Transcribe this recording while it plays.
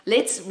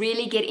Let's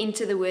really get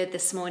into the word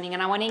this morning,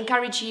 and I want to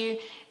encourage you,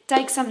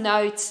 take some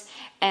notes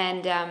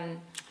and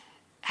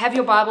have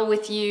your Bible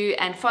with you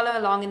and follow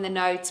along in the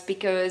notes,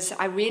 because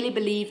I really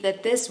believe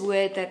that this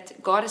word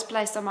that God has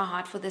placed on my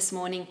heart for this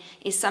morning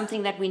is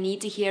something that we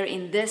need to hear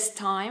in this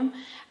time.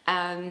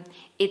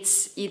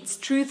 It's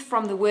truth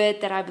from the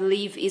word that I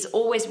believe is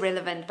always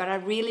relevant, but I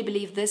really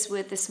believe this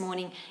word this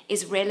morning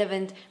is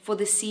relevant for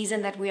the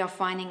season that we are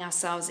finding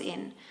ourselves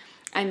in.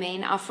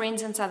 Amen. Our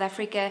friends in South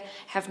Africa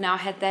have now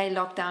had their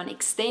lockdown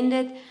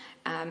extended.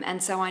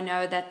 And so I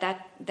know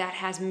that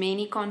has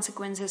many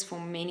consequences for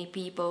many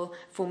people,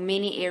 for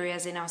many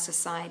areas in our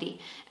society.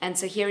 And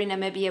so here in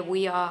Namibia,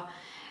 we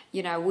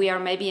are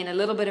maybe in a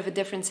little bit of a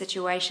different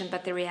situation,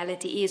 but the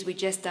reality is we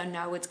just don't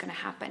know what's going to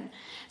happen.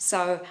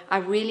 So I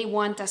really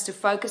want us to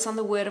focus on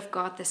the Word of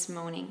God this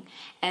morning.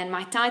 And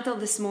my title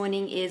this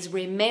morning is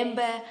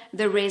Remember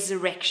the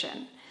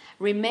Resurrection.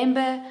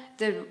 Remember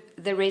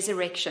the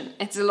resurrection.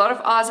 It's a lot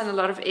of R's and a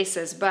lot of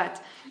S's,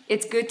 but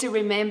it's good to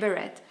remember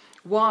it.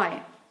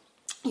 Why?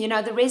 You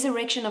know, the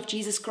resurrection of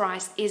Jesus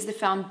Christ is the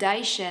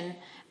foundation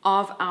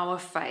of our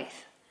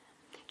faith.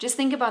 Just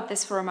think about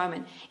this for a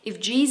moment. If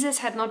Jesus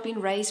had not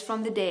been raised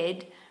from the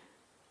dead,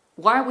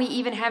 why are we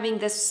even having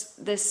this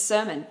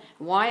sermon?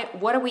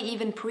 What are we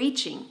even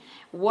preaching?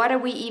 What are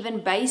we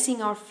even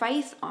basing our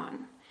faith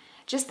on?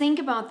 Just think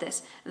about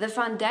this. The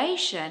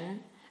foundation,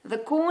 the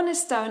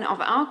cornerstone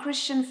of our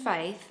Christian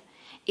faith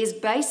is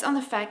based on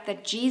the fact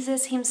that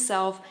Jesus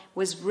himself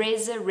was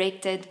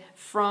resurrected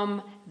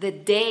from the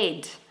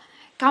dead.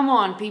 Come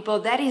on, people,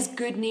 that is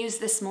good news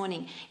this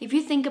morning. If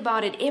you think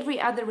about it, every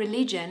other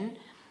religion,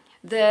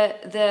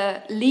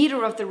 the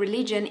leader of the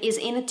religion is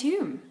in a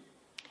tomb.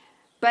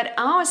 But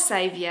our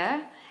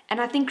Savior, and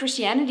I think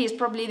Christianity is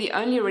probably the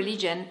only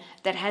religion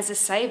that has a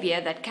Savior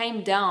that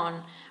came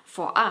down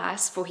for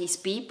us, for his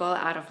people,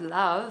 out of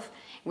love.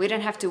 We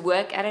don't have to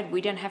work at it. We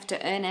don't have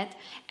to earn it.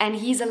 And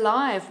he's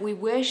alive. We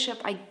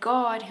worship a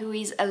God who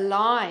is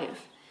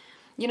alive.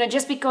 You know,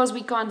 just because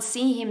we can't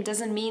see him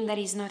doesn't mean that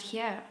he's not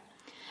here.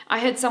 I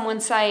heard someone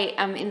say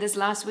in this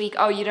last week,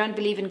 oh, you don't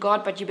believe in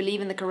God, but you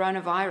believe in the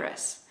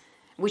coronavirus,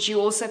 which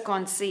you also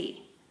can't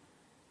see.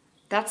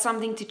 That's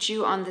something to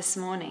chew on this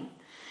morning.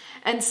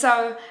 And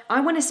so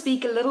I want to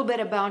speak a little bit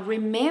about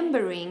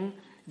remembering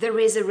the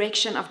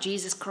resurrection of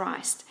Jesus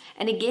Christ.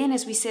 And again,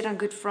 as we said on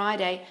Good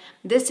Friday,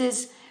 this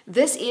is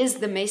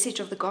the message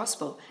of the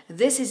gospel.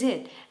 This is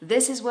it.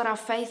 This is what our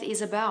faith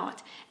is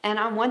about. And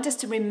I want us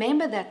to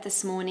remember that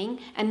this morning,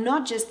 and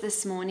not just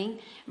this morning,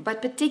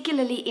 but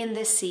particularly in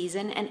this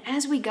season and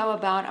as we go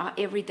about our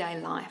everyday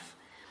life.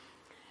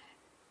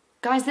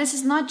 Guys, this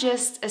is not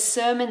just a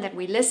sermon that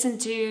we listen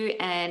to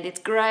and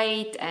it's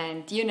great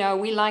and,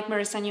 we like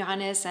Marissa and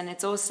Johannes and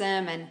it's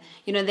awesome and,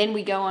 then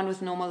we go on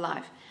with normal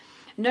life.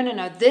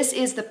 No. This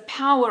is the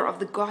power of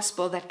the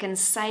gospel that can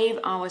save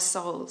our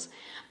souls.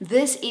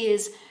 This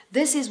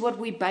is what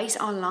we base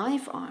our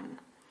life on.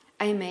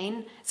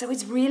 Amen. So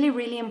it's really,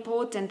 really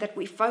important that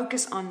we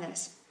focus on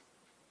this.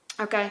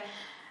 Okay.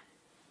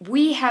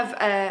 We have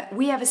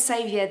a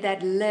Savior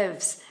that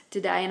lives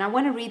today. And I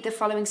want to read the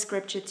following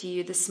scripture to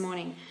you this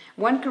morning.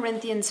 1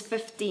 Corinthians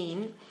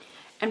 15.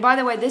 And by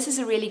the way, this is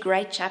a really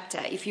great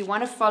chapter. If you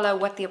want to follow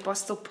what the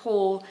Apostle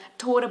Paul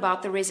taught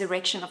about the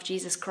resurrection of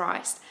Jesus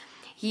Christ,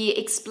 he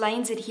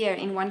explains it here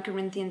in 1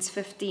 Corinthians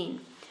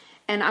 15.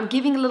 And I'm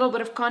giving a little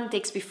bit of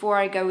context before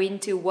I go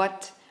into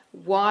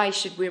why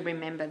should we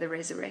remember the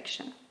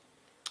resurrection.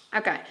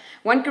 Okay,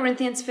 1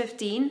 Corinthians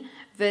 15,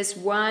 verse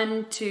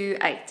 1 to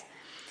 8.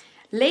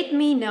 Let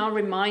me now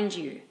remind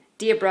you,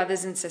 dear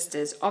brothers and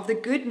sisters, of the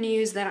good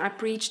news that I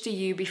preached to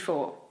you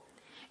before.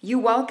 You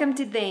welcomed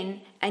it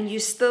then, and you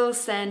still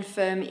stand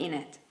firm in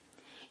it.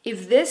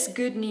 If this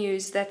good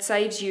news that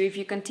saves you, if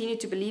you continue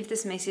to believe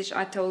this message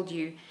I told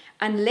you,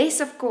 unless,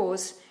 of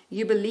course,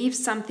 you believe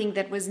something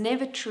that was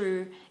never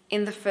true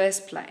in the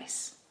first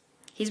place.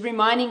 He's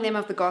reminding them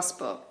of the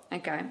gospel.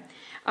 Okay.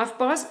 I've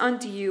passed on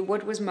to you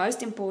what was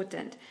most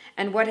important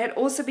and what had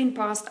also been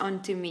passed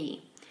on to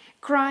me.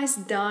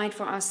 Christ died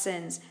for our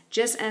sins,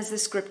 just as the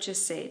scripture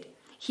said.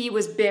 He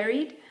was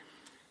buried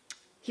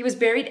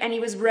and he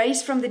was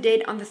raised from the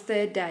dead on the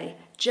third day,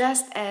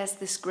 just as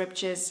the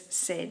scriptures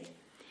said.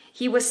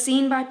 He was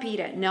seen by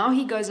Peter. Now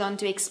he goes on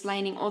to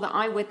explaining all the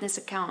eyewitness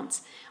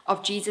accounts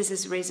of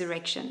Jesus'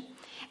 resurrection.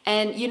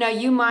 And,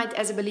 you might,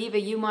 as a believer,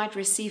 you might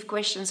receive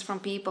questions from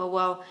people.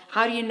 Well,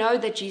 how do you know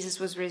that Jesus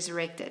was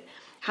resurrected?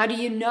 How do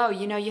you know?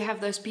 You have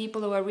those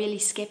people who are really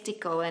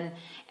skeptical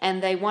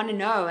and they want to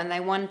know and they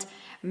want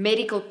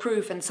medical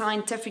proof and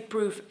scientific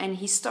proof and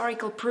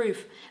historical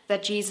proof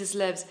that Jesus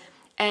lives.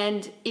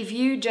 And if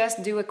you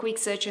just do a quick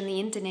search on the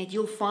internet,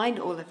 you'll find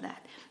all of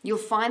that. You'll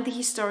find the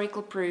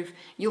historical proof,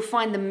 you'll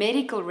find the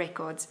medical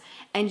records,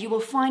 and you will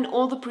find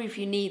all the proof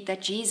you need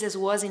that Jesus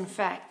was in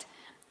fact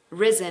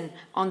risen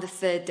on the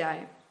third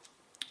day.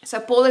 So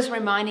Paul is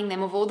reminding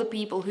them of all the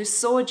people who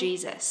saw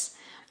Jesus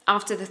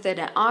after the third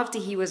day, after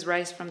he was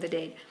raised from the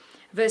dead.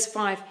 Verse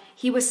 5,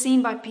 he was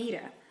seen by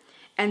Peter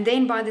and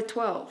then by the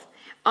 12.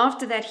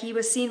 After that, he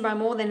was seen by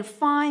more than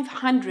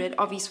 500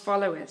 of his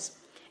followers.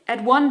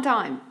 at one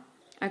time,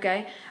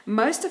 okay,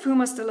 most of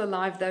whom are still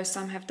alive, though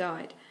some have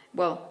died.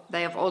 Well,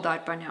 they have all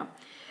died by now.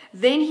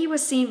 Then he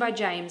was seen by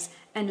James,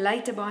 and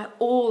later by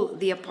all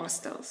the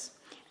apostles.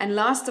 And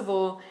last of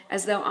all,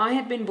 as though I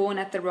had been born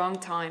at the wrong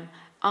time,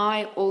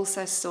 I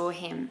also saw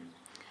him.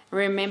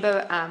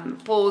 Remember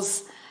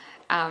Paul's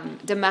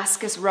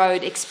Damascus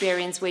Road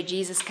experience, where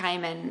Jesus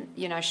came and,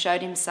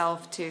 showed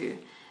himself to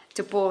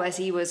Paul as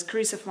he was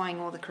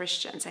crucifying all the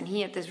Christians. And he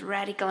had this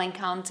radical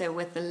encounter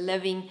with the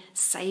living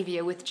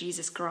Savior, with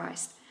Jesus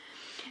Christ.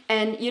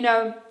 And,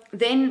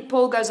 then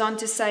Paul goes on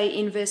to say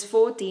in verse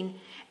 14,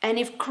 and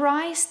if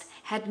Christ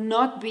had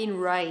not been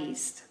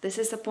raised, this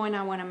is the point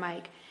I want to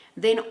make,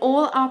 then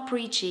all our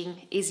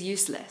preaching is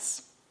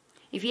useless.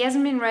 If he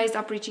hasn't been raised,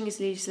 our preaching is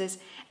useless.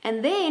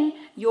 And then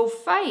your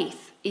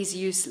faith is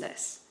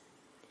useless.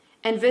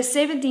 And verse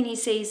 17, he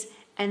says,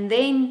 and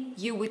then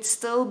you would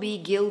still be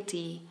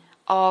guilty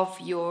of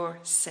your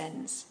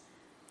sins.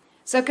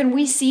 So can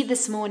we see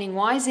this morning,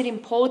 why is it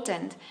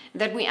important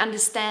that we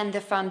understand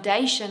the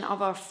foundation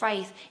of our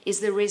faith is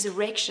the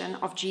resurrection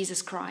of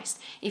Jesus Christ?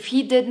 If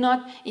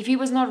he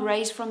was not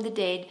raised from the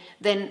dead,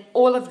 then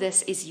all of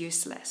this is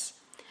useless.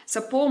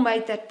 So Paul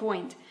made that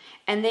point.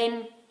 And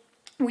then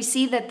we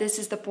see that this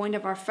is the point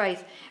of our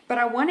faith. But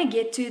I want to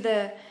get to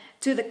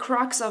the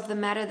crux of the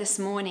matter this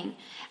morning.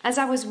 As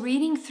I was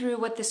reading through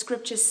what the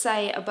scriptures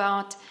say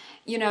about,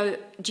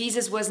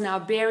 Jesus was now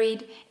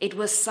buried. It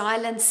was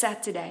silent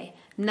Saturday.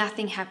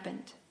 Nothing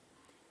happened.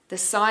 The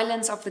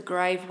silence of the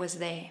grave was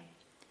there.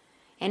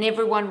 And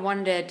everyone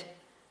wondered,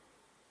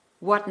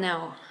 what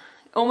now?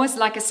 Almost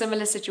like a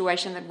similar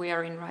situation that we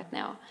are in right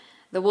now.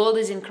 The world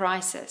is in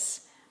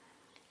crisis.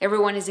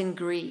 Everyone is in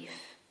grief.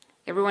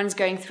 Everyone's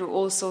going through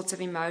all sorts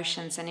of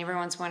emotions, and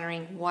everyone's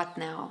wondering, what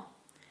now?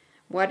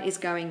 What is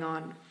going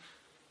on?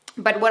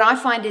 But what I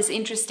find is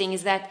interesting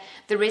is that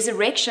the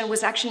resurrection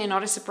was actually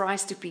not a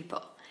surprise to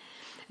people.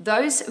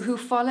 Those who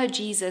follow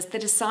Jesus, the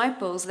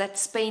disciples that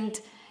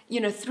spent,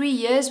 3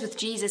 years with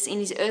Jesus in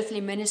his earthly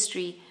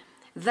ministry,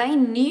 they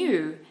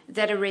knew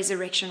that a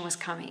resurrection was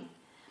coming.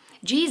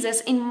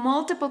 Jesus, in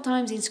multiple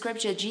times in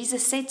scripture,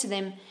 Jesus said to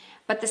them,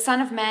 but the Son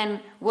of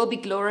Man will be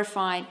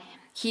glorified.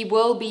 He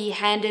will be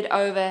handed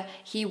over.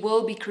 He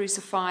will be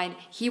crucified.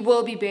 He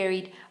will be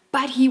buried,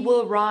 but he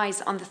will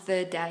rise on the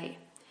third day.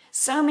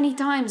 So many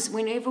times,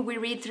 whenever we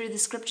read through the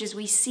scriptures,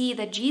 we see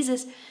that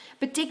Jesus,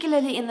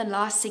 particularly in the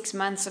last 6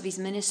 months of his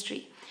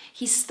ministry,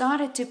 he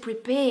started to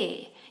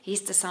prepare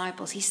his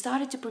disciples. He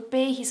started to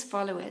prepare his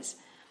followers.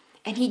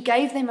 And he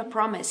gave them a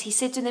promise. He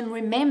said to them,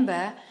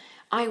 remember,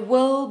 I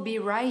will be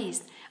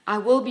raised. I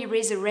will be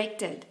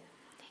resurrected.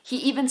 He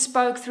even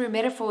spoke through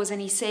metaphors, and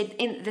he said,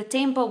 the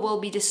temple will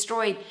be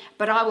destroyed,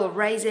 but I will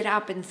raise it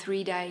up in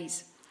 3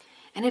 days.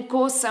 And it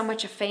caused so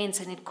much offense,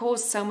 and it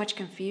caused so much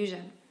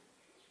confusion.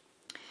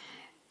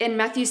 In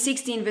Matthew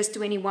 16, verse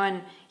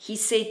 21, he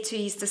said to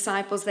his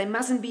disciples, they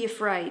mustn't be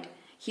afraid.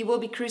 He will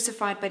be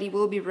crucified, but he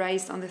will be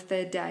raised on the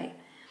third day.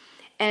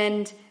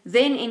 And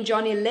then in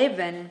John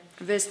 11,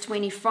 verse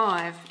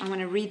 25, I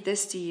want to read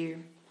this to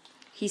you.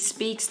 He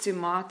speaks to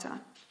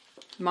Martha.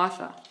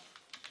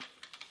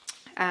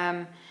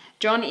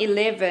 John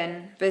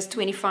 11, verse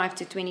 25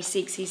 to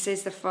 26, he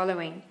says the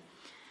following.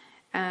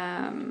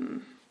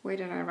 Where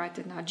did I write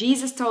it now?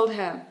 Jesus told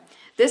her,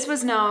 this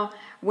was now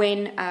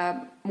when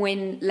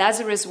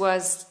Lazarus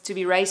was to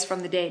be raised from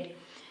the dead.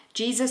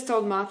 Jesus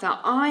told Martha,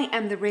 I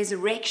am the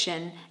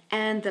resurrection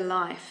and the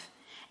life.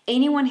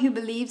 Anyone who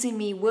believes in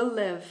me will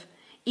live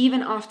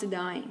even after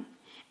dying.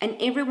 And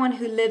everyone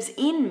who lives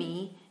in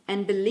me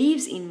and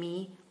believes in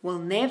me will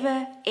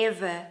never,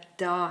 ever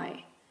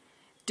die.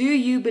 Do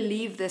you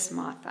believe this,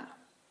 Martha?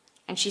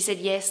 And she said,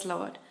 yes,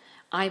 Lord,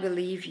 I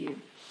believe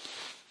you.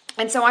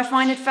 And so I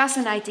find it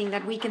fascinating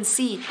that we can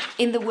see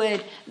in the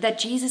word that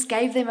Jesus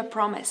gave them a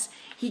promise.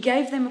 He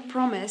gave them a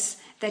promise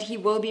that he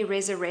will be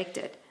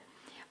resurrected.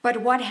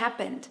 But what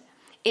happened?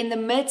 In the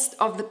midst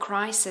of the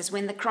crisis,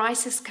 when the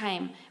crisis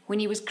came, when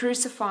he was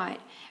crucified,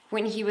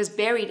 when he was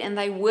buried, and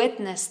they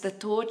witnessed the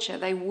torture,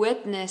 they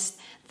witnessed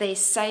their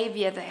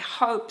Savior, their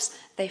hopes,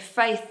 their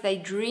faith, their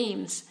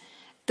dreams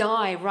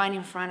die right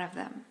in front of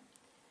them.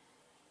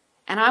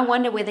 And I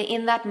wonder whether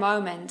in that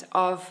moment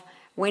of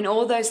when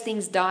all those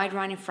things died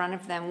right in front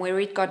of them, where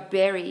it got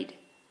buried,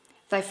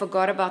 they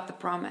forgot about the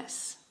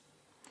promise.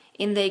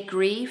 In their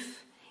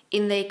grief,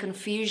 in their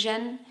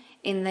confusion,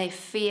 in their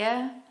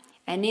fear,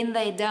 and in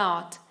their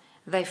doubt,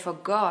 they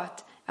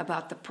forgot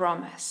about the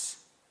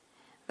promise.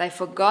 They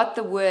forgot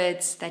the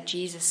words that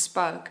Jesus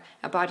spoke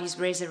about his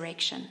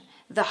resurrection,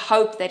 the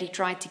hope that he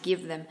tried to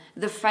give them,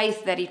 the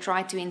faith that he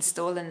tried to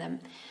install in them,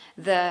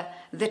 the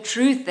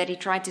truth that he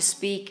tried to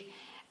speak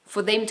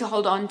for them to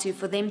hold on to,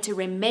 for them to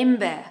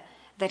remember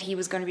that he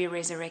was going to be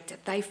resurrected.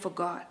 They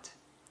forgot.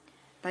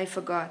 They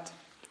forgot.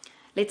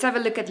 Let's have a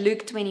look at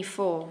Luke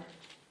 24.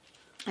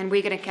 And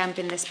we're going to camp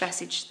in this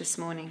passage this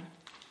morning.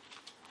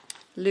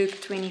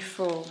 Luke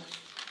 24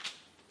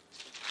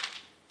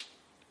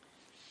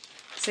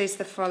 says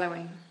the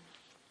following.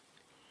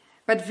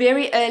 But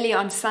very early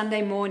on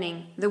Sunday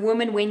morning, the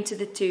woman went to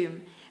the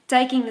tomb,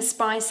 taking the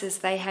spices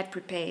they had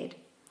prepared.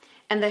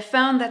 And they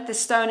found that the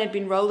stone had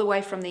been rolled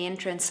away from the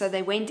entrance, so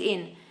they went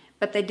in,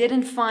 but they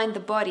didn't find the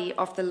body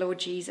of the Lord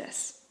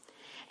Jesus.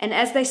 And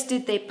as they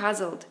stood there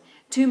puzzled,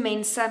 2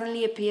 men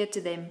suddenly appeared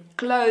to them,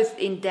 clothed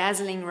in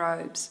dazzling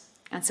robes.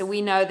 And so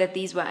we know that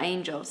these were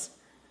angels.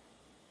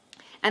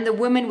 And the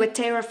women were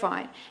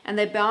terrified, and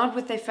they bowed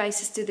with their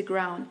faces to the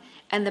ground.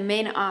 And the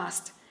men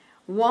asked,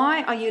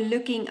 "Why are you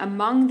looking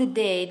among the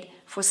dead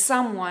for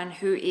someone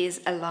who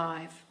is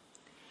alive?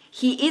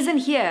 He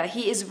isn't here,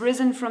 he is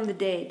risen from the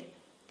dead.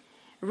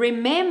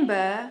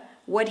 Remember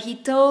what he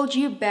told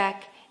you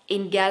back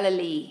in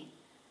Galilee."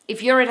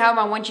 If you're at home,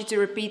 I want you to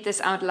repeat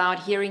this out loud,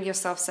 hearing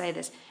yourself say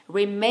this.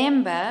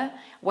 Remember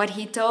what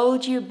he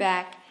told you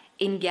back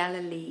in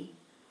Galilee,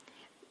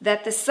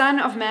 that the Son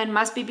of Man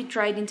must be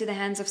betrayed into the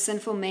hands of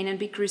sinful men and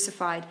be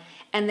crucified,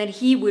 and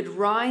that he would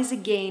rise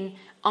again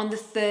on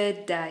the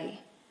 3rd day.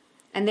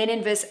 And then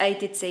in verse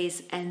 8 it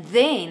says, "And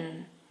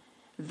then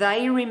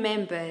they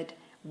remembered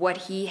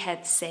what he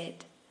had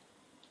said."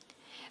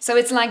 So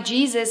it's like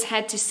Jesus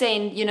had to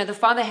send, the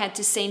Father had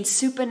to send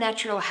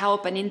supernatural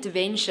help and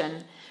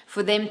intervention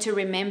for them to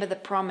remember the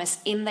promise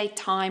in their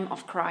time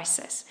of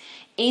crisis,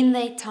 in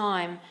their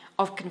time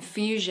of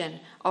confusion,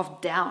 of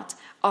doubt,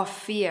 of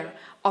fear,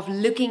 of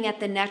looking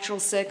at the natural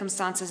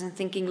circumstances and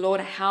thinking,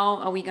 "Lord, how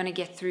are we going to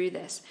get through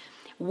this?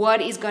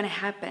 What is going to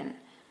happen?"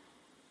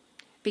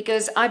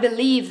 Because I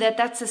believe that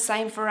that's the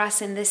same for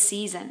us in this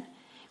season.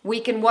 We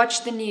can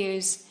watch the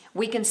news.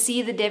 We can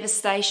see the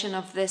devastation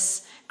of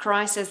this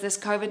crisis, this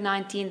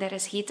COVID-19 that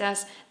has hit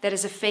us, that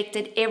has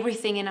affected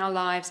everything in our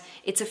lives.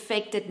 It's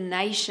affected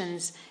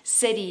nations,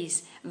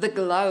 cities, the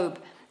globe.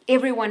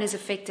 Everyone is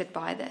affected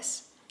by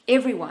this.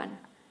 Everyone.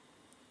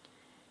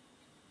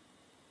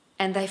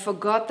 And they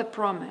forgot the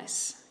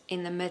promise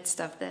in the midst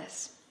of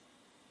this.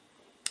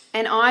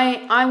 And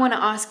I want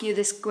to ask you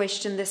this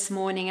question this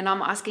morning, and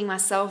I'm asking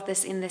myself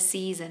this in this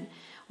season.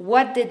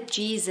 What did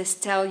Jesus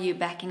tell you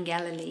back in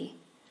Galilee?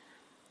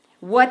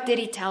 What did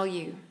he tell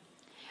you?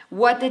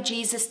 What did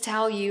Jesus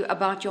tell you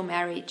about your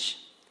marriage?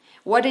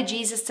 What did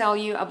Jesus tell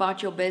you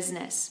about your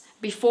business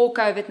before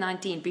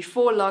COVID-19,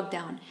 before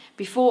lockdown,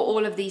 before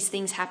all of these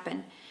things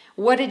happen?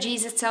 What did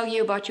Jesus tell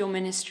you about your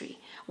ministry?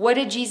 What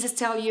did Jesus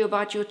tell you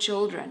about your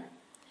children?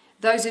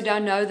 Those who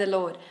don't know the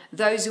Lord,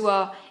 those who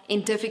are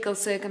in difficult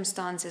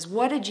circumstances.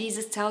 What did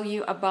Jesus tell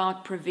you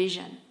about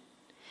provision?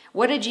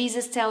 What did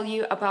Jesus tell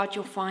you about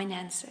your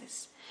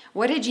finances?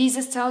 What did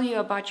Jesus tell you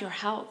about your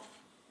health?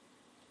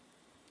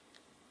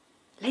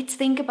 Let's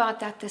think about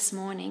that this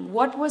morning.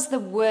 What was the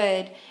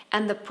word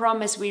and the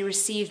promise we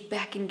received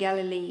back in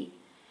Galilee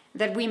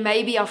that we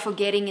maybe are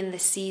forgetting in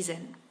this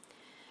season?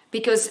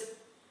 Because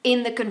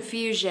in the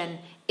confusion,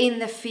 in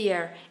the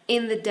fear,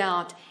 in the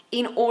doubt,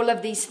 in all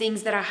of these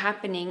things that are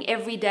happening,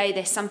 every day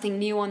there's something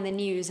new on the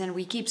news and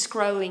we keep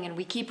scrolling and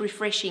we keep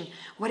refreshing.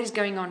 What is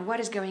going on? What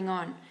is going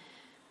on?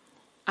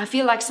 I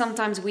feel like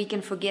sometimes we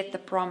can forget the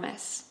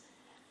promise,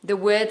 the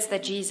words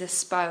that Jesus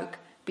spoke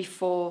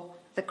before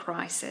the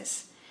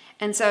crisis.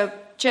 And so,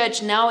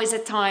 church, now is a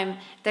time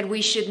that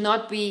we should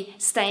not be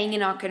staying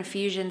in our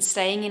confusion,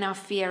 staying in our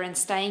fear, and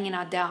staying in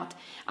our doubt.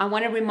 I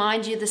want to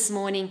remind you this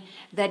morning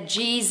that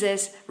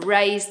Jesus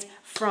raised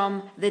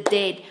from the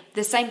dead.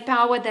 The same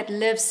power that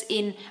lives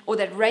in, or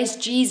that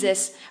raised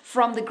Jesus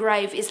from the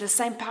grave, is the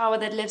same power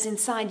that lives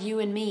inside you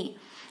and me.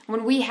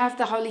 When we have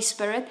the Holy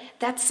Spirit,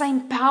 that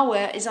same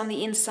power is on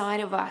the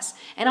inside of us.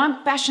 And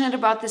I'm passionate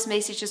about this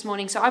message this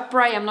morning, so I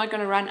pray I'm not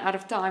going to run out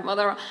of time,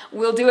 although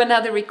we'll do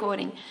another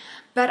recording.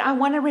 But I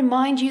want to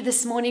remind you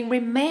this morning,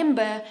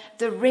 remember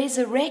the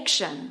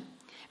resurrection.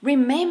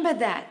 Remember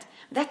that.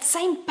 That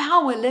same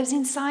power lives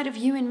inside of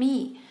you and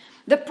me.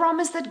 The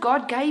promise that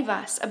God gave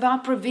us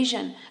about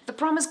provision, the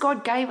promise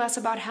God gave us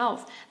about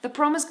health, the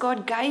promise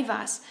God gave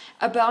us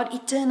about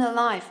eternal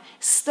life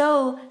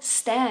still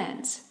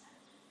stands.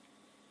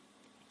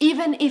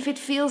 Even if it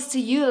feels to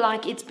you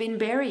like it's been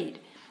buried,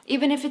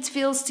 even if it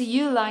feels to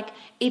you like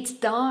it's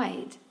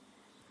died.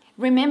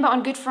 Remember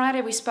on Good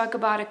Friday we spoke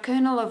about a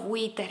kernel of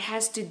wheat that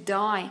has to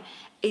die.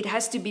 It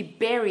has to be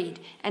buried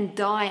and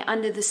die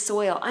under the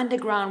soil,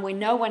 underground where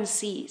no one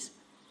sees,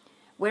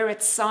 where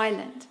it's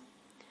silent,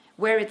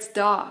 where it's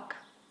dark,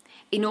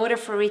 in order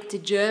for it to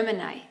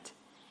germinate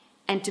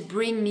and to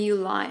bring new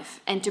life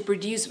and to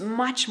produce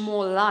much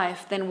more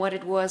life than what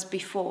it was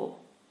before.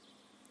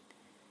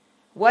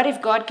 What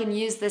if God can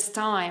use this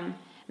time,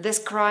 this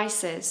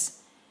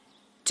crisis,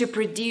 to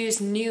produce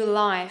new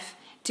life,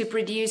 to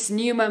produce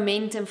new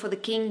momentum for the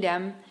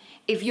kingdom?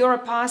 If you're a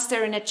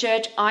pastor in a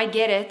church, I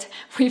get it.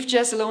 We've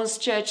just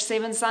launched church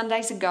 7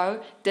 Sundays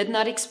ago. Did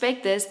not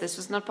expect this. This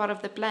was not part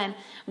of the plan.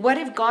 What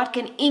if God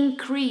can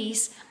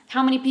increase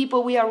how many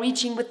people we are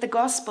reaching with the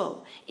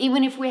gospel,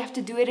 even if we have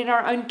to do it in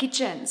our own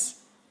kitchens?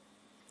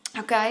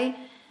 Okay?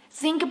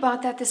 Think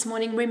about that this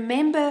morning.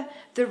 Remember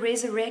the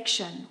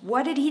resurrection.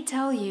 What did he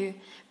tell you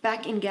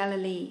back in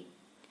Galilee?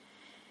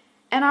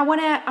 And I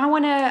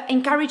want to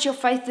encourage your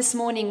faith this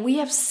morning. We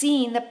have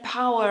seen the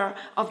power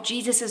of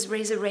Jesus'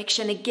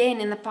 resurrection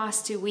again in the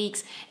past 2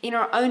 weeks in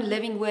our own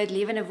Living Word,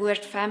 Levende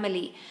Woord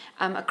family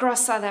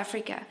across South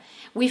Africa.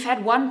 We've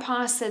had one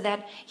pastor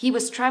that he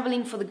was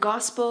traveling for the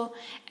gospel,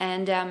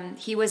 and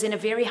he was in a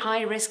very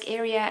high-risk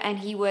area, and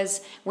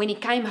when he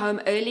came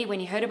home early, when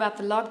he heard about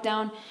the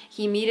lockdown,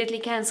 he immediately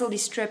cancelled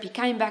his trip. He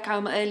came back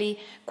home early,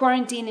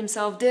 quarantined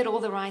himself, did all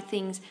the right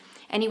things,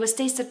 and he was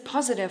tested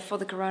positive for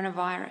the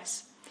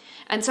coronavirus.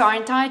 And so our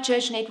entire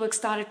church network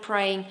started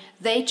praying.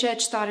 Their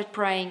church started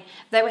praying.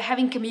 They were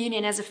having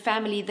communion as a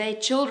family. Their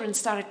children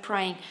started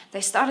praying.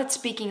 They started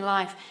speaking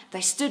life. They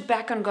stood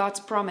back on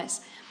God's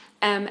promise.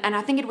 And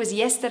I think it was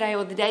yesterday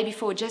or the day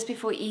before, just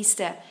before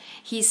Easter,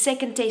 his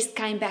second test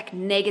came back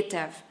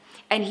negative.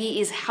 And he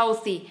is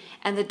healthy.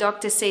 And the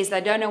doctor says they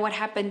don't know what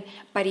happened,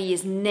 but he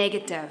is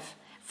negative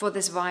for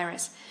this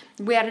virus.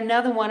 We had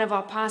another one of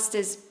our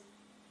pastors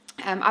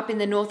up in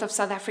the north of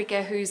South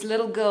Africa whose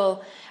little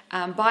girl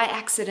by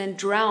accident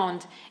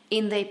drowned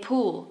in their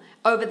pool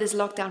over this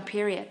lockdown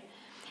period.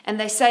 And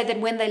they say that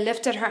when they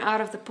lifted her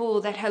out of the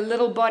pool, that her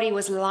little body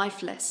was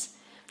lifeless,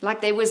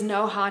 like there was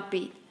no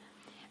heartbeat.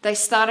 They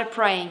started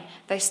praying.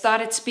 They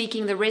started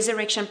speaking the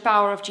resurrection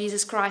power of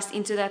Jesus Christ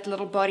into that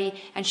little body,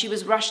 and she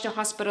was rushed to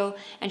hospital,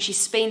 and she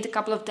spent a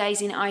couple of days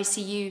in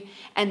ICU.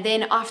 And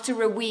then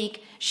after a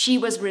week, she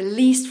was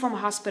released from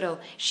hospital.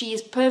 She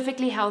is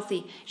perfectly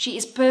healthy. She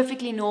is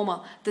perfectly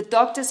normal. The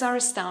doctors are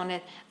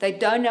astounded. They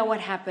don't know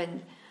what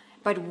happened.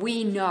 But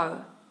we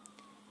know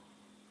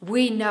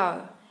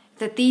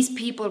that these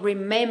people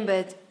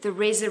remembered the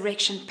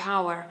resurrection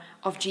power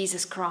of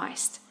Jesus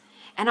Christ.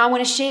 And I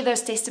want to share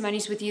those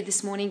testimonies with you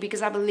this morning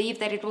because I believe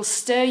that it will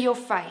stir your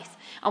faith.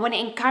 I want to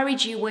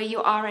encourage you where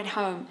you are at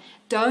home.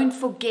 Don't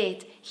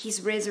forget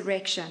his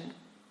resurrection.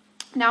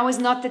 Now is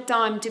not the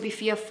time to be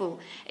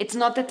fearful. It's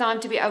not the time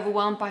to be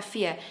overwhelmed by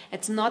fear.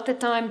 It's not the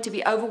time to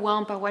be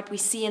overwhelmed by what we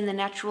see in the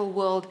natural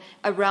world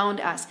around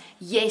us.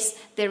 Yes,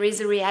 there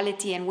is a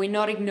reality and we're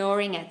not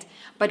ignoring it.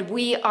 But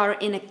we are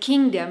in a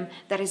kingdom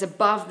that is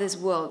above this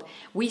world.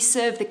 We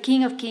serve the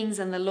King of Kings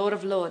and the Lord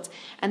of Lords.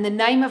 And the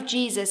name of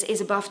Jesus is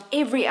above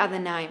every other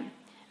name.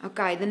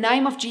 Okay, the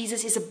name of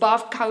Jesus is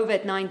above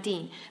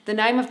COVID-19. The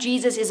name of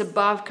Jesus is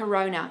above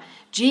Corona.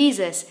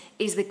 Jesus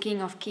is the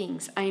King of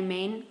Kings.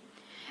 Amen.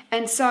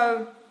 And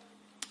so,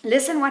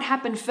 listen what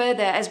happened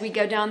further as we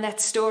go down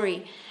that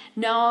story.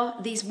 Now,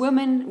 these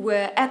women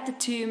were at the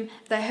tomb.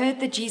 They heard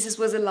that Jesus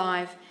was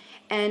alive.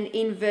 And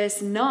in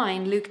verse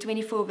 9, Luke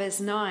 24, verse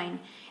 9,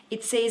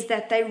 it says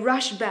that they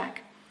rushed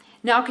back.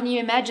 Now, can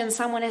you imagine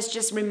someone has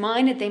just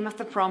reminded them of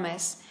the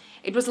promise?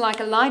 It was like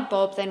a light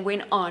bulb then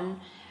went on,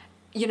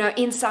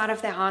 inside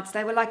of their hearts.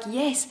 They were like,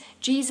 yes,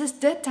 Jesus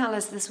did tell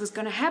us this was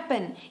going to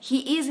happen.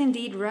 He is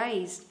indeed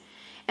raised.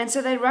 And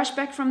so they rushed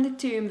back from the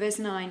tomb, verse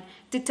 9,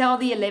 to tell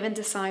the 11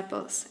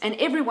 disciples and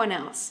everyone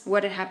else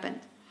what had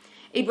happened.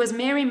 It was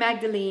Mary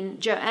Magdalene,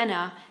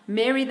 Joanna,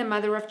 Mary the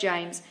mother of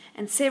James,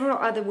 and several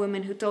other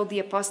women who told the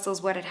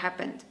apostles what had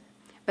happened.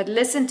 But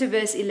listen to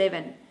verse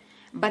 11.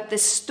 But the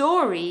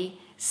story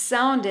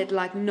sounded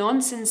like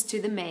nonsense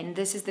to the men.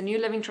 This is the New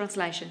Living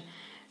Translation.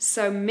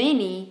 So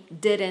many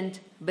didn't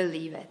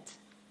believe it.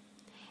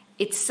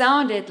 It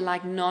sounded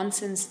like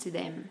nonsense to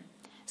them.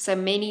 So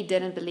many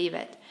didn't believe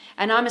it.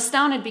 And I'm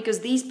astounded because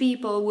these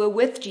people were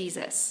with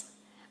Jesus.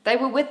 They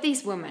were with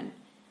these women.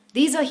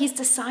 These are his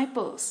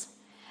disciples.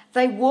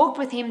 They walked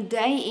with him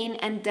day in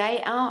and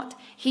day out.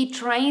 He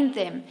trained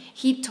them.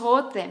 He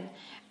taught them.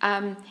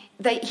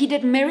 He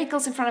did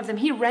miracles in front of them.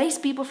 He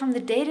raised people from the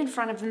dead in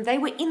front of them. They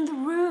were in the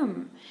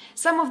room.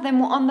 Some of them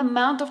were on the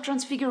Mount of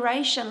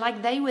Transfiguration,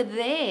 like they were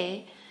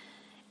there.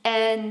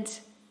 And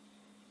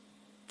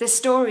the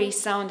story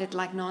sounded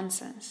like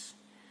nonsense.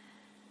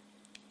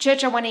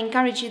 Church, I want to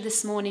encourage you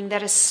this morning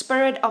that a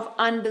spirit of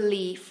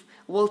unbelief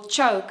will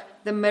choke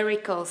the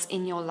miracles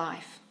in your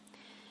life.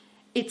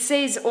 It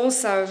says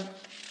also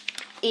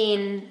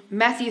in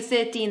Matthew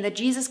 13 that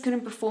Jesus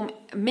couldn't perform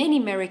many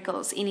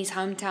miracles in his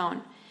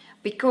hometown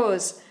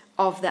because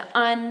of the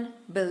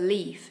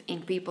unbelief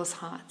in people's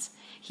hearts.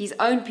 His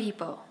own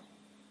people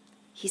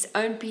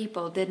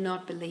did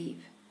not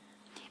believe.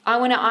 I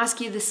want to ask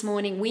you this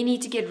morning, we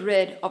need to get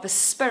rid of a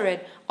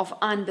spirit of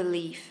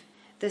unbelief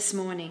this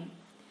morning.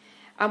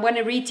 I want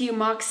to read to you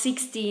Mark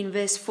 16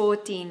 verse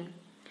 14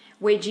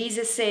 where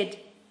Jesus said,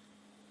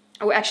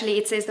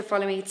 it says the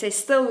following. It says,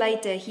 still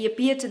later, he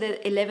appeared to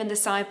the 11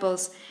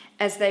 disciples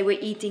as they were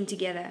eating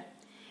together.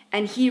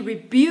 And he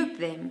rebuked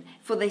them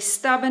for their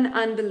stubborn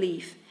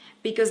unbelief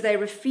because they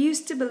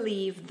refused to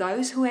believe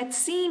those who had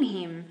seen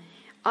him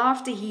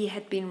after he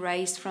had been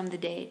raised from the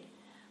dead.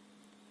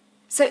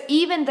 So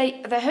even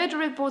they heard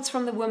reports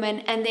from the woman,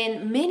 and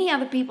then many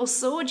other people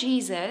saw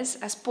Jesus,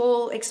 as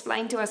Paul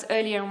explained to us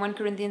earlier in 1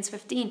 Corinthians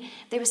 15.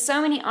 There were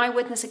so many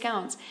eyewitness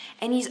accounts,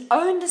 and his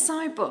own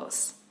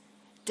disciples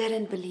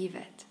didn't believe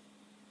it.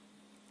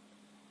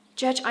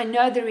 Church, I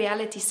know the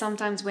reality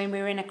sometimes when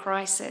we're in a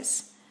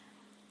crisis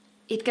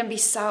it can be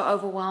so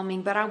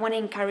overwhelming. But I want to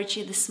encourage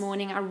you this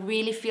morning. I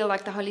really feel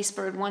like the Holy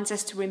Spirit wants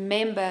us to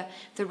remember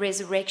the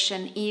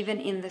resurrection even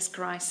in this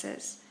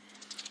crisis.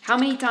 How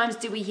many times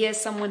do we hear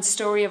someone's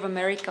story of a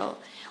miracle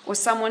or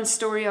someone's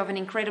story of an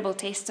incredible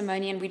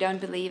testimony and we don't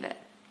believe it?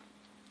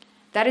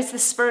 That is the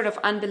spirit of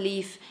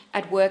unbelief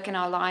at work in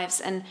our lives,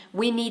 and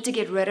we need to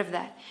get rid of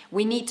that.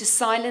 We need to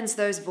silence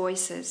those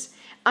voices.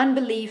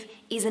 Unbelief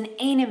is an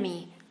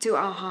enemy to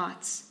our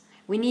hearts.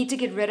 We need to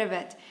get rid of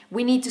it.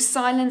 We need to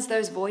silence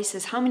those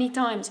voices. How many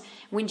times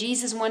when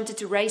Jesus wanted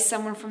to raise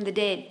someone from the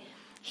dead,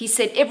 he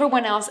set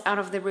everyone else out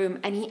of the room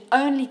and he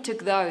only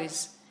took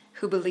those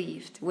who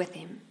believed with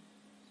him.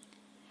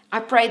 I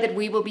pray that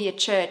we will be a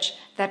church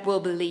that will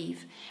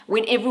believe.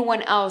 When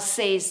everyone else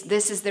says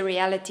this is the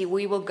reality,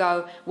 we will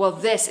go, well,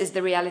 this is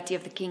the reality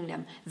of the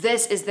kingdom.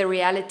 This is the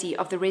reality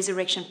of the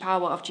resurrection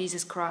power of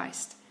Jesus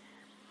Christ.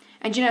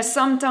 And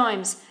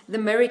sometimes the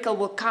miracle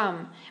will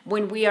come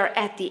when we are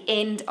at the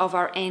end of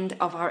our end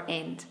of our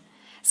end.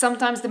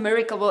 Sometimes the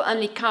miracle will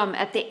only come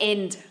at the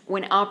end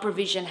when our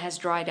provision has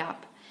dried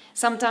up.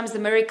 Sometimes the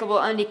miracle will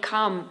only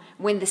come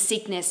when the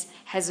sickness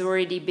has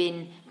already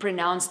been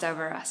pronounced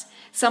over us.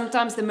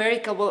 Sometimes the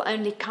miracle will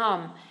only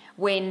come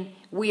when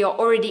we are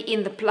already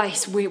in the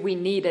place where we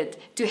need it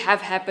to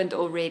have happened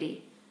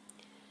already.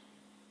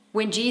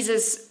 When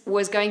Jesus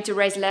was going to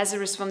raise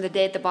Lazarus from the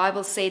dead, the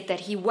Bible said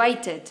that he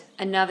waited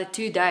another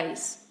 2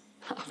 days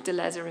after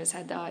Lazarus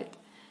had died.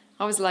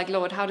 I was like,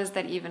 Lord, how does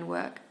that even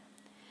work?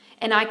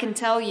 And I can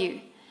tell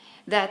you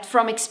that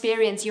from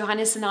experience,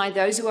 Johannes and I,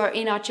 those who are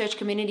in our church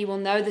community will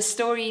know the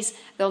stories,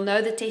 they'll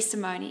know the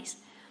testimonies.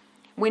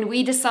 When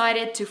we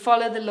decided to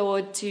follow the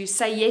Lord, to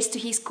say yes to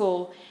his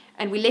call,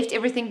 and we left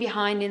everything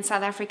behind in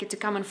South Africa to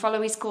come and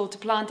follow his call to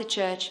plant a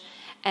church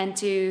and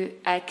to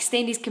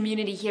extend his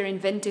community here in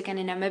Windhoek and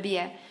in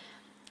Namibia,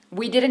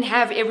 we didn't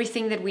have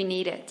everything that we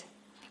needed.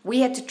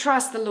 We had to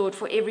trust the Lord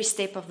for every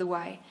step of the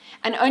way.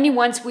 And only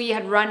once we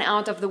had run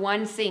out of the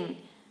one thing,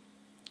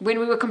 when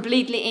we were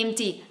completely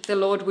empty, the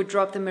Lord would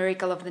drop the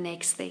miracle of the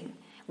next thing.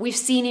 We've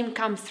seen him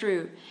come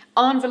through.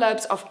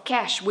 Envelopes of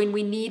cash when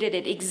we needed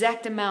it,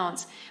 exact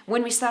amounts.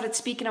 When we started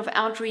speaking of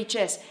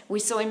outreaches, we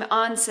saw him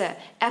answer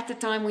at the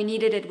time we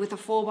needed it with a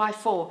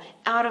 4x4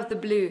 out of the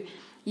blue.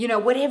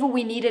 Whatever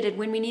we needed it,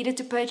 when we needed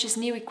to purchase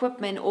new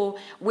equipment or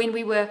when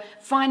we were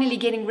finally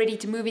getting ready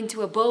to move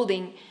into a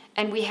building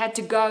and we had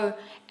to go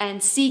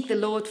and seek the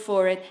Lord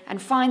for it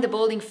and find the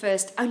building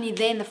first, only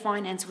then the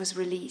finance was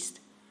released.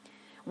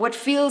 What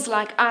feels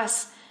like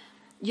us,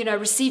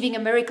 receiving a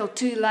miracle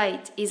too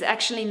late is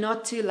actually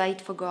not too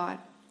late for God.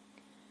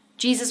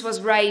 Jesus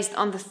was raised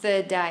on the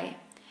third day.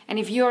 And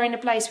if you're in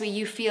a place where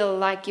you feel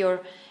like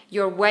you're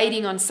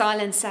waiting on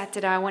Silent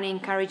Saturday, I want to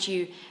encourage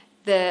you.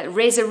 The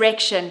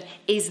resurrection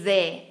is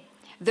there.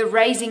 The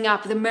raising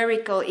up, the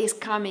miracle is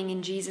coming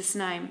in Jesus'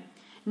 name.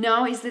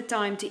 Now is the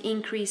time to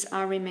increase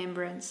our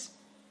remembrance.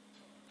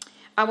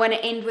 I want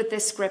to end with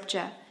this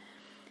scripture.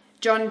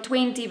 John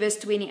 20 verse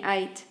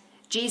 28.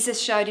 Jesus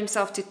showed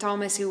himself to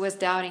Thomas who was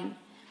doubting.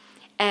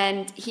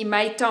 And he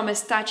made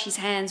Thomas touch his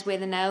hands where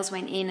the nails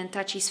went in and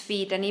touch his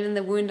feet and even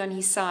the wound on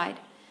his side.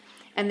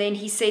 And then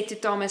he said to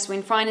Thomas,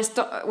 when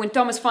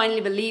Thomas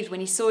finally believed, when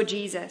he saw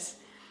Jesus,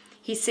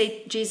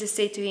 Jesus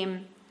said to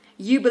him,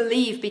 "You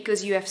believe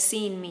because you have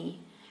seen me,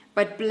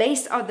 but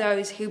blessed are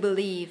those who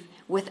believe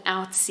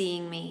without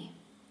seeing me."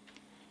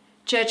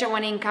 Church, I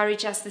want to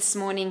encourage us this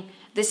morning.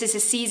 This is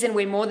a season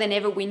where more than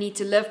ever we need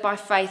to live by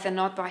faith and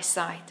not by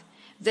sight.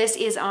 This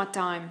is our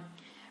time.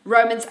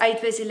 Romans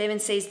 8 verse 11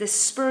 says, "The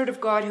Spirit of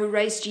God who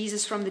raised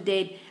Jesus from the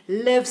dead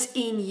lives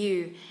in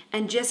you.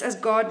 And just as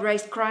God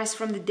raised Christ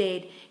from the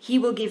dead, he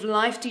will give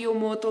life to your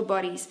mortal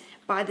bodies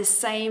by the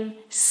same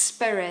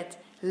Spirit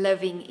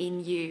living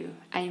in you."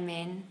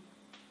 Amen.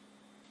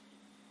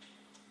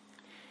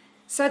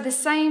 So the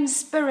same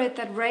Spirit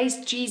that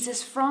raised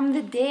Jesus from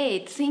the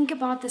dead, think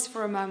about this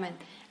for a moment,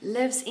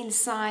 lives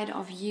inside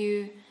of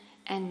you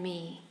and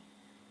me.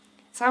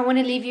 So I want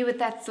to leave you with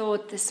that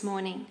thought this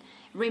morning.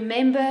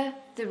 Remember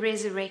the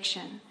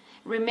resurrection.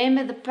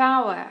 Remember the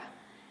power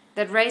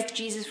that raised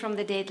Jesus from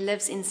the dead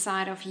lives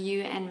inside of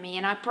you and me.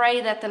 And I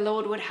pray that the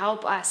Lord would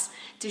help us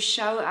to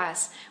show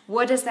us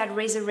what does that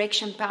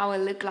resurrection power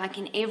look like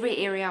in every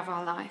area of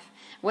our life.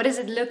 What does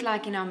it look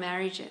like in our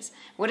marriages?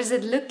 What does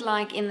it look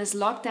like in this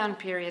lockdown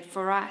period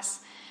for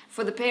us?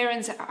 For the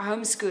parents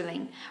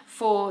homeschooling,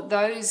 for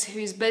those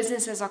whose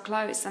businesses are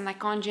closed and they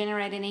can't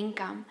generate an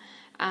income.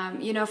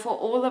 For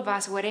all of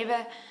us,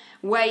 whatever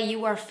way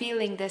you are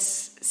feeling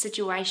this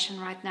situation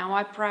right now,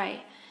 I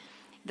pray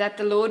that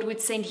the Lord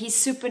would send his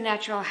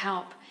supernatural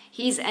help,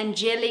 his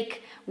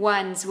angelic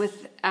ones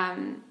with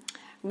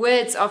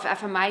words of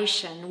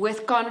affirmation,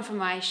 with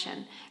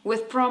confirmation,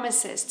 with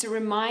promises to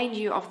remind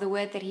you of the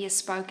word that he has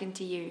spoken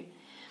to you.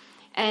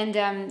 And,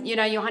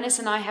 Johannes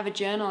and I have a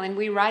journal and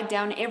we write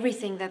down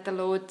everything that the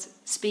Lord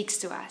speaks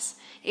to us.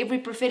 Every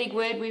prophetic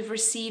word we've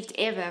received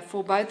ever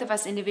for both of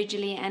us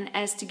individually and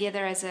as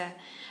together as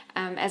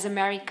a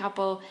married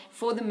couple,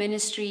 for the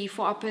ministry,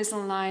 for our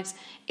personal lives,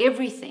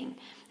 everything.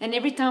 And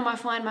every time I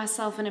find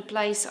myself in a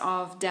place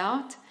of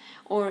doubt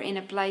or in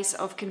a place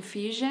of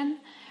confusion,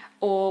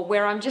 or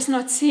where I'm just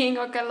not seeing,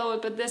 okay,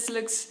 Lord, but this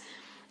looks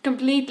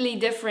completely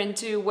different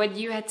to what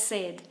you had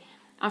said,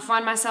 I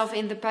find myself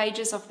in the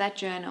pages of that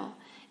journal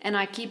and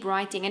I keep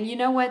writing. And you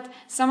know what?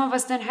 Some of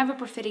us don't have a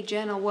prophetic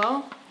journal.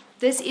 Well,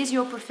 this is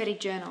your prophetic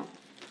journal.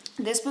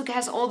 This book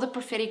has all the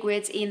prophetic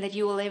words in that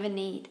you will ever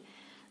need.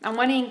 I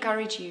want to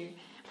encourage you,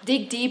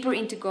 dig deeper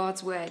into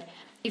God's word.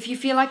 If you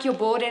feel like you're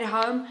bored at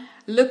home,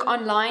 look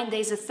online.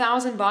 There's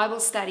 1,000 Bible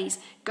studies.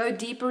 Go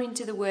deeper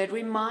into the word.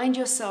 Remind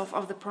yourself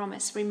of the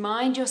promise.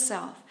 Remind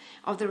yourself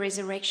of the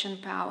resurrection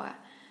power.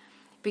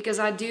 Because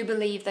I do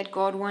believe that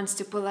God wants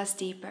to pull us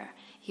deeper.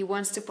 He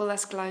wants to pull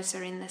us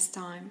closer in this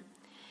time.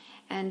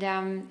 And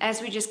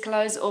as we just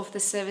close off the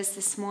service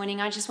this morning,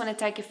 I just want to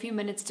take a few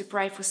minutes to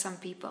pray for some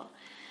people.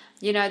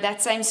 You know,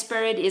 that same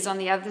Spirit is on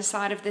the other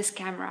side of this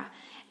camera.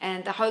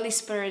 And the Holy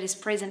Spirit is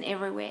present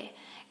everywhere.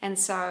 And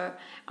so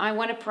I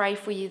want to pray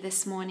for you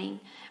this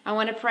morning. I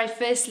want to pray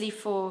firstly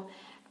for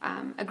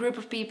a group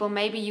of people.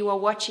 Maybe you are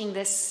watching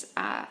this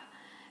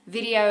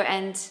video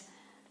and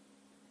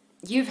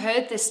you've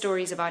heard the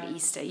stories about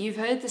Easter. You've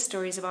heard the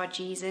stories about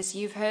Jesus.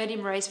 You've heard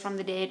him raised from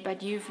the dead,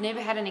 but you've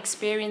never had an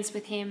experience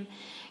with him.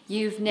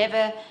 You've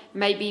never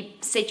maybe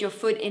set your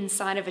foot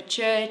inside of a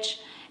church.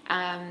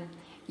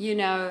 You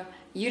know,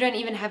 you don't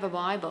even have a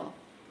Bible.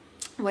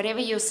 Whatever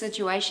your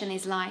situation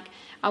is like,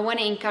 I want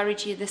to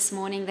encourage you this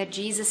morning that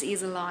Jesus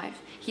is alive.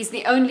 He's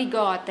the only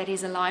God that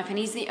is alive, and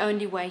he's the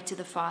only way to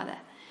the Father.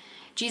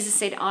 Jesus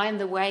said, I am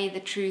the way,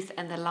 the truth,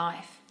 and the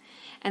life.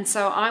 And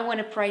so I want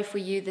to pray for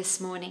you this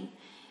morning.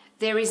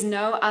 There is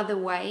no other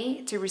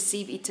way to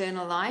receive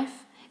eternal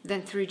life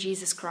than through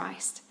Jesus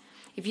Christ.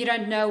 If you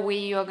don't know where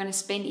you are going to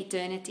spend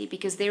eternity,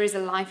 because there is a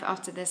life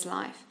after this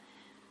life.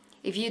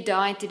 If you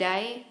die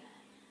today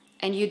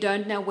and you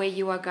don't know where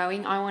you are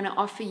going, I want to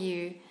offer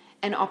you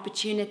an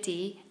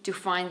opportunity to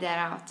find that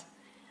out.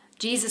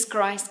 Jesus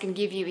Christ can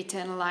give you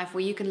eternal life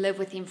where you can live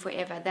with him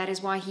forever. That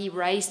is why he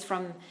raised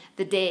from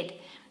the dead.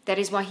 That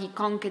is why he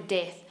conquered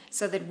death,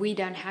 so that we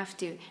don't have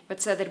to,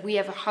 but so that we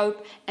have a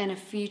hope and a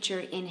future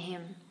in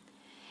him.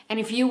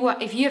 And if you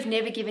have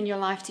never given your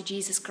life to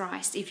Jesus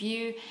Christ, if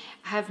you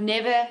have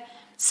never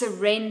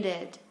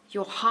surrendered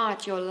your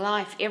heart, your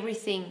life,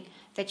 everything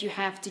that you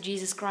have to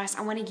Jesus Christ,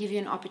 I want to give you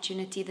an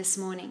opportunity this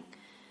morning.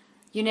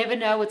 You never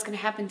know what's going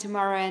to happen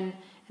tomorrow, and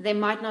there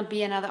might not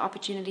be another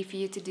opportunity for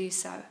you to do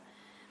so.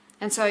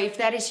 And so if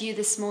that is you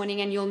this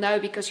morning, and you'll know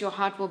because your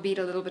heart will beat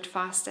a little bit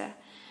faster,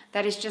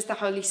 that is just the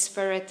Holy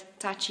Spirit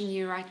touching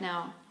you right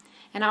now.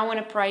 And I want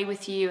to pray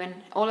with you, and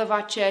all of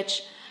our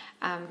church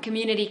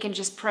community can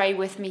just pray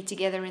with me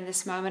together in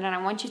this moment. And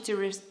I want you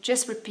to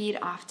just repeat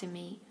after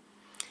me.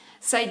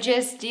 Say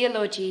just, dear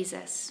Lord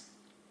Jesus,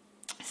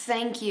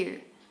 thank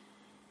you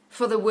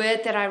for the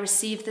word that I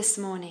received this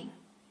morning.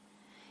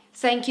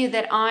 Thank you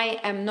that I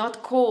am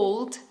not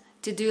called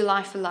to do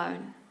life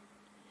alone.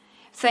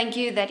 Thank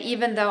you that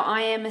even though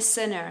I am a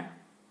sinner,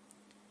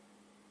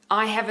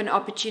 I have an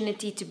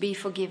opportunity to be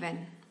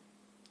forgiven.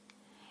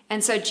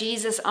 And so,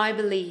 Jesus, I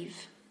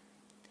believe.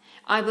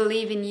 I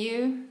believe in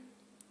you.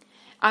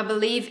 I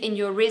believe in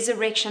your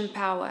resurrection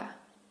power.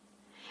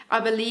 I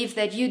believe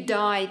that you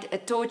died a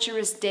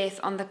torturous death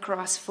on the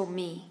cross for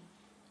me.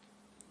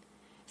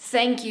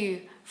 Thank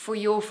you for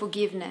your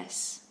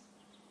forgiveness.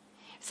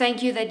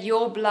 Thank you that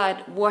your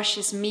blood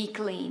washes me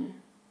clean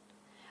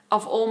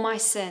of all my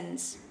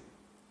sins,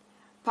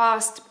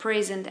 past,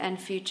 present,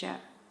 and future.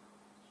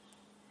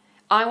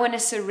 I want to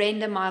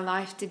surrender my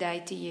life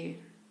today to you.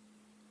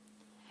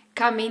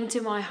 Come into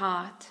my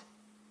heart.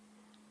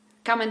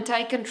 Come and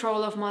take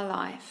control of my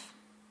life.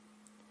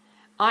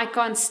 I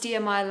can't steer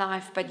my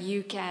life, but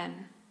you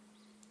can.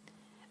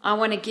 I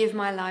want to give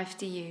my life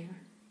to you.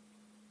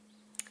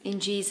 In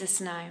Jesus'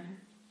 name.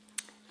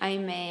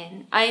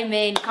 Amen.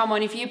 Amen. Come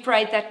on, if you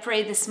prayed that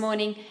prayer this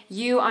morning,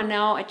 you are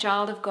now a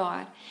child of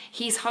God.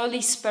 His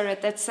Holy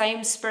Spirit, that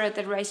same Spirit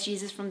that raised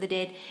Jesus from the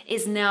dead,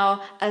 is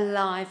now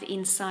alive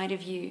inside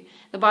of you.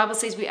 The Bible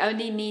says we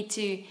only need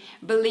to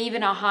believe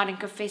in our heart and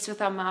confess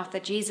with our mouth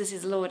that Jesus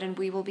is Lord, and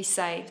we will be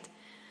saved.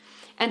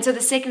 And so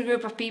the second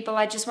group of people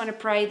I just want to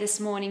pray this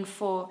morning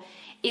for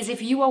is,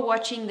 if you are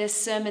watching this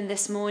sermon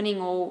this morning,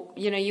 or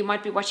you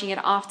might be watching it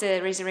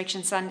after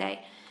Resurrection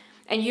Sunday,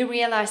 and you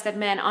realize that,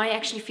 man, I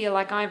actually feel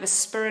like I have a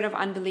spirit of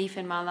unbelief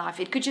in my life.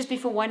 It could just be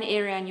for one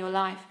area in your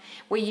life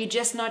where you're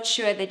just not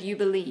sure that you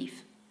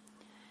believe.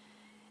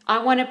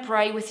 I want to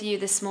pray with you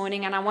this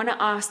morning, and I want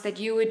to ask that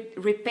you would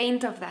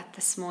repent of that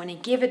this morning.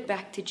 Give it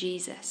back to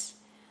Jesus.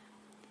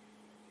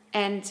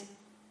 And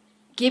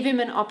give him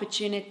an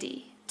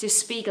opportunity to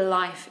speak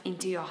life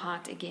into your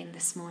heart again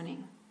this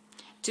morning.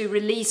 To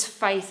release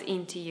faith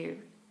into you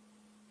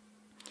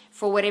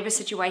for whatever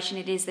situation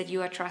it is that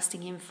you are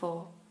trusting him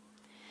for.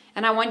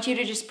 And I want you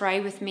to just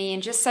pray with me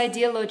and just say,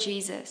 dear Lord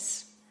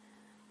Jesus,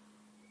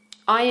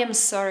 I am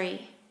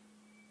sorry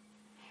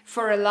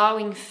for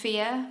allowing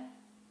fear,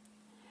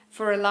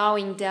 for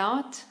allowing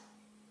doubt,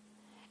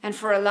 and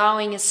for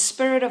allowing a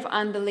spirit of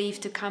unbelief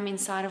to come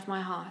inside of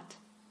my heart.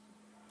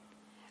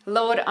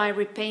 Lord, I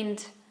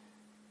repent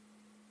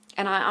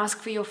and I ask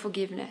for your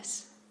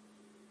forgiveness.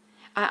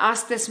 I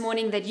ask this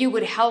morning that you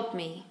would help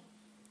me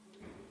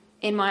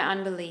in my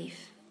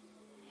unbelief,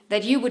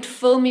 that you would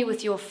fill me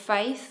with your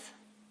faith,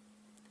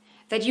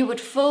 that you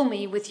would fill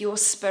me with your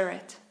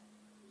Spirit.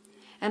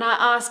 And I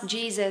ask,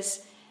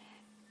 Jesus,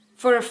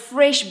 for a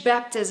fresh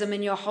baptism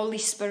in your Holy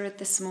Spirit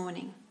this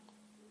morning.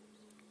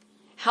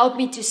 Help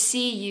me to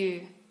see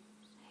you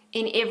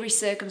in every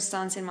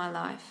circumstance in my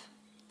life.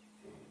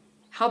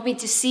 Help me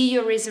to see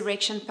your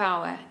resurrection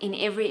power in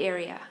every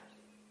area.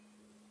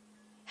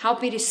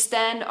 Help me to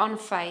stand on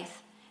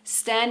faith,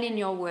 stand in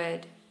your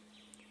word,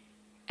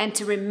 and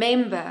to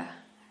remember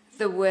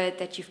the word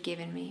that you've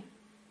given me.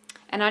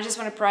 And I just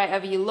want to pray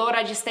over you. Lord,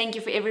 I just thank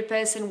you for every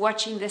person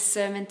watching this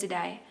sermon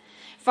today.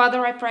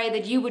 Father, I pray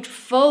that you would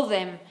fill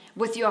them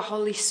with your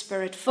Holy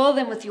Spirit. Fill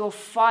them with your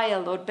fire,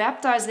 Lord.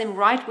 Baptize them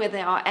right where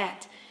they are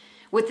at,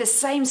 with the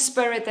same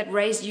Spirit that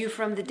raised you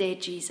from the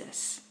dead,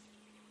 Jesus.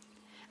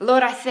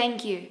 Lord, I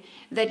thank you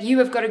that you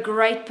have got a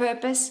great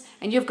purpose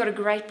and you've got a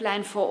great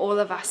plan for all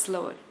of us,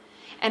 Lord.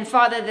 And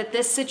Father, that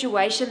this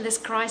situation, this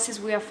crisis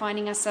we are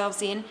finding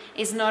ourselves in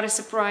is not a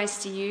surprise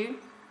to you.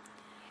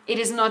 It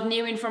is not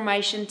new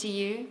information to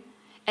you.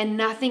 And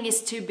nothing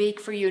is too big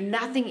for you.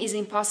 Nothing is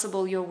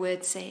impossible, your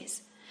word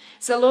says.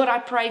 So Lord, I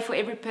pray for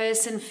every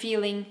person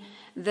feeling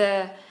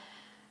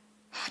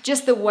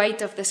just the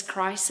weight of this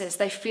crisis.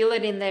 They feel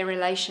it in their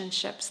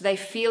relationships. They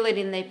feel it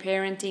in their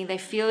parenting. They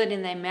feel it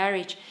in their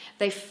marriage.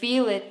 They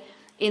feel it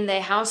in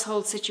their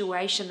household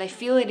situation. They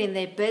feel it in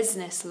their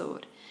business,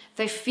 Lord.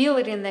 They feel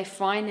it in their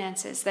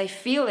finances. They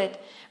feel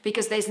it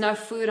because there's no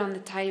food on the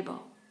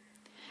table.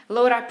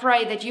 Lord, I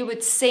pray that you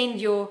would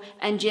send your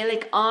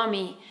angelic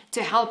army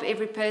to help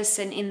every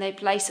person in their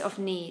place of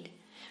need.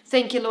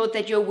 Thank you, Lord,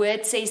 that your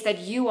word says that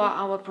you are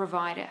our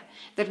provider,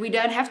 that we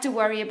don't have to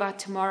worry about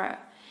tomorrow,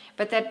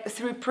 but that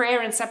through prayer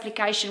and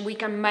supplication we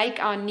can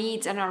make our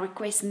needs and our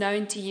requests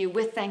known to you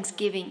with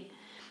thanksgiving,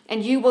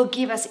 and you will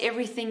give us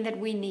everything that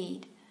we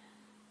need.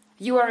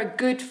 You are a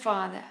good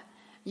Father.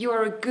 You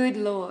are a good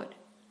Lord.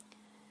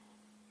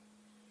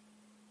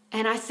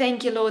 And I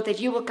thank you, Lord,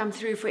 that you will come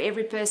through for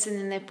every person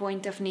in their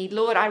point of need.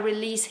 Lord, I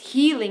release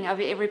healing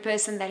over every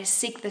person that is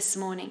sick this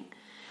morning.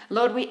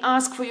 Lord, we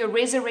ask for your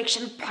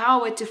resurrection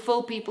power to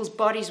fill people's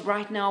bodies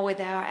right now where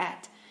they are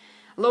at.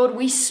 Lord,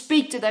 we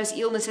speak to those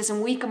illnesses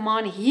and we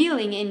command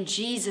healing in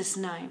Jesus'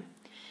 name.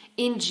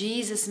 In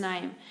Jesus'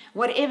 name.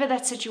 Whatever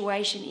that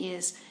situation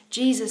is,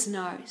 Jesus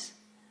knows.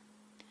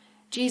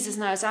 Jesus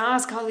knows. I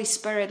ask, Holy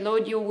Spirit,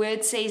 Lord, your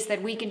word says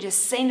that we can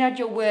just send out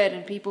your word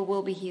and people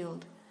will be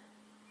healed.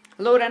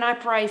 Lord, and I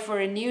pray for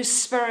a new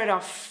spirit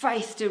of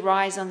faith to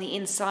rise on the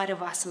inside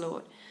of us,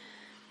 Lord.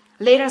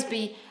 Let us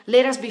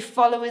be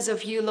followers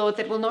of you, Lord,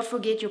 that will not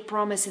forget your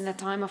promise in the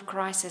time of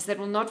crisis, that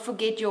will not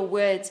forget your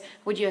words,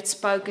 what you had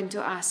spoken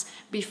to us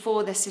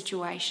before the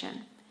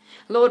situation.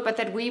 Lord, but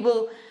that we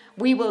will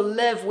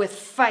live with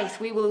faith,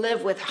 we will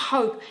live with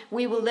hope,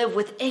 we will live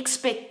with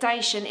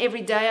expectation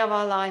every day of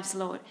our lives,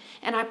 Lord.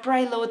 And I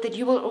pray, Lord, that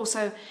you will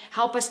also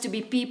help us to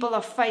be people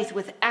of faith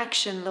with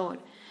action, Lord.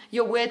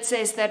 Your word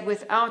says that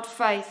without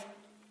faith,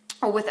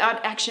 or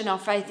without action, our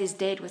faith is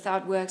dead.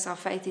 Without works, our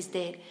faith is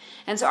dead.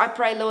 And so I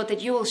pray, Lord,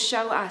 that you will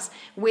show us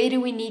where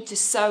do we need to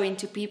sow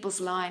into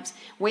people's lives?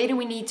 Where do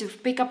we need to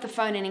pick up the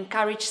phone and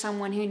encourage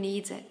someone who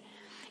needs it?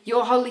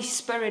 Your Holy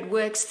Spirit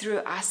works through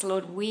us,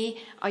 Lord.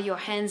 We are your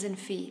hands and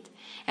feet.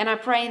 And I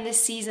pray in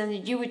this season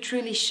that you would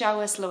truly show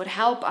us, Lord,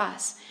 help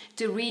us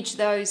to reach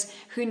those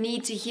who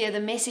need to hear the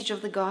message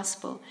of the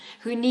gospel,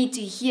 who need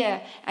to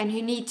hear and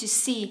who need to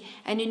see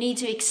and who need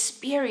to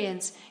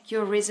experience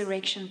your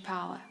resurrection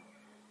power.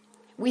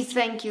 We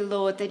thank you,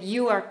 Lord, that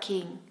you are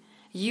King,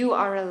 you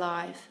are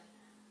alive,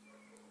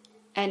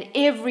 and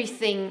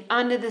everything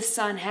under the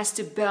sun has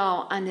to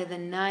bow under the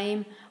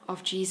name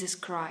of Jesus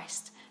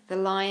Christ, the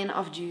Lion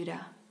of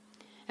Judah.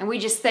 And we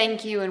just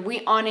thank you and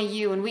we honor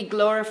you and we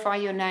glorify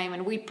your name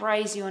and we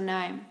praise your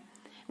name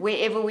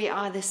wherever we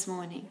are this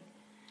morning.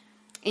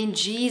 In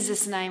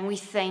Jesus' name we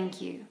thank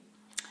you.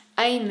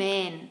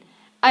 Amen.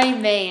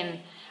 Amen.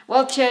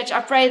 Well, church,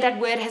 I pray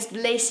that word has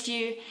blessed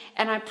you,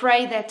 and I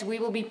pray that we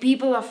will be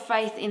people of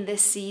faith in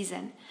this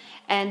season.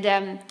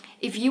 And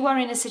if you are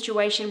in a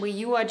situation where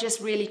you are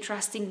just really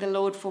trusting the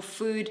Lord for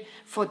food,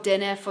 for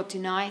dinner, for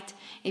tonight,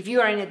 if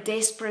you are in a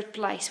desperate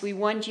place, we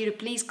want you to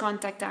please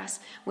contact us.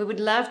 We would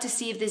love to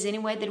see if there's any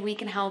way that we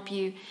can help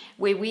you,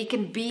 where we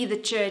can be the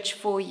church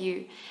for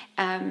you.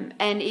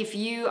 And if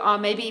you are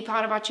maybe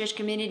part of our church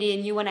community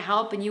and you want to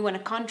help and you want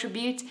to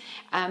contribute,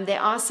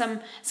 there are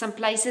some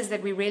places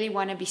that we really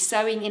want to be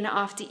sowing in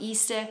after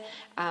Easter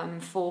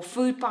for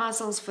food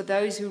parcels for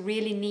those who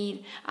really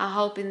need our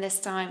help in this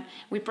time.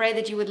 We pray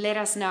that you would let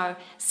us know.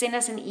 Send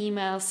us an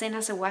email, send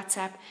us a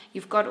WhatsApp.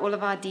 You've got all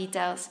of our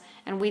details,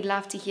 and we'd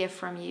love to hear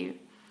from you.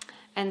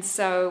 And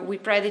so we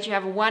pray that you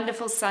have a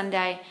wonderful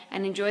Sunday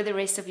and enjoy the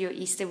rest of your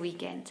Easter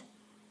weekend.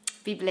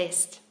 Be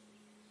blessed.